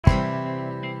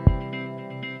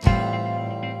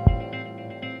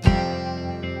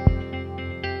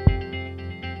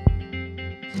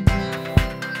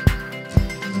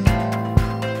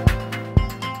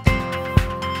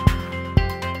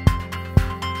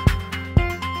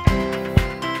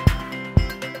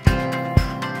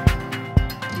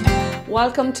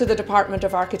Welcome to the Department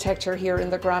of Architecture here in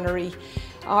the Granary.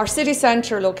 Our city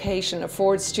centre location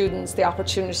affords students the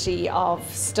opportunity of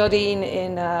studying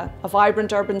in a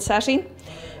vibrant urban setting.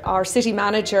 Our city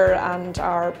manager and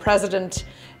our president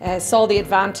saw the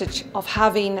advantage of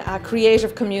having a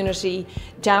creative community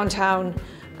downtown,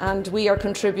 and we are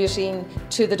contributing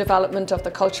to the development of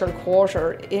the cultural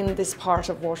quarter in this part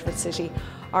of Waterford City.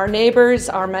 Our neighbours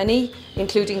are many,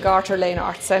 including Garter Lane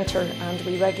Arts Centre, and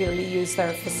we regularly use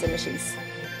their facilities.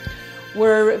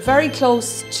 We're very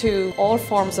close to all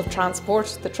forms of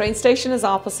transport. The train station is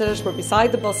opposite, we're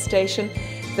beside the bus station.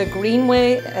 The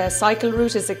Greenway cycle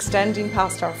route is extending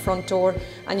past our front door,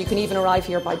 and you can even arrive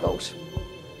here by boat.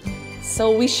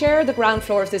 So we share the ground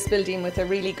floor of this building with a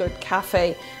really good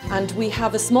cafe, and we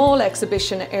have a small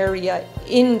exhibition area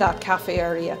in that cafe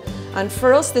area. And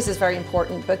for us this is very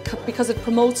important because it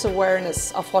promotes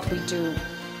awareness of what we do.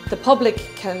 The public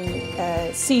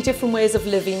can see different ways of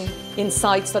living in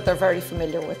sites that they're very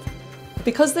familiar with.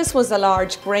 Because this was a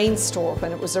large grain store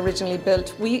when it was originally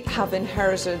built, we have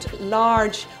inherited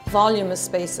large voluminous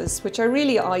spaces which are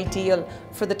really ideal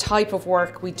for the type of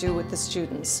work we do with the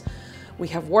students. We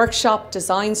have workshop,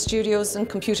 design studios and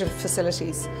computer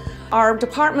facilities. Our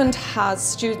department has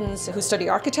students who study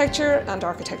architecture and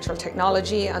architectural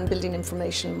technology and building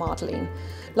information modelling.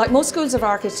 Like most schools of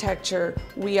architecture,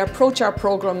 we approach our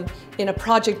programme in a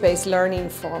project-based learning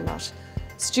format.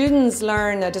 Students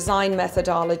learn a design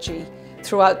methodology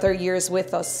throughout their years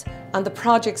with us, and the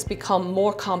projects become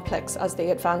more complex as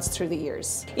they advance through the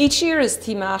years. Each year is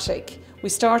thematic. We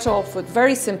start off with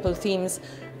very simple themes,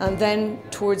 and then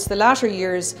towards the latter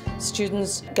years,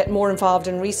 students get more involved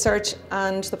in research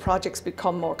and the projects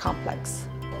become more complex.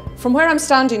 From where I'm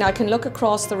standing, I can look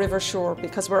across the river shore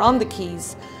because we're on the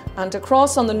quays, and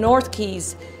across on the North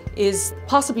Quays is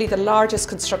possibly the largest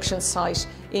construction site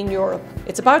in Europe.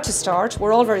 It's about to start,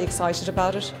 we're all very excited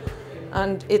about it,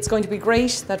 and it's going to be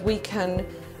great that we can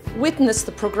witness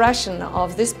the progression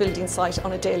of this building site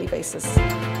on a daily basis.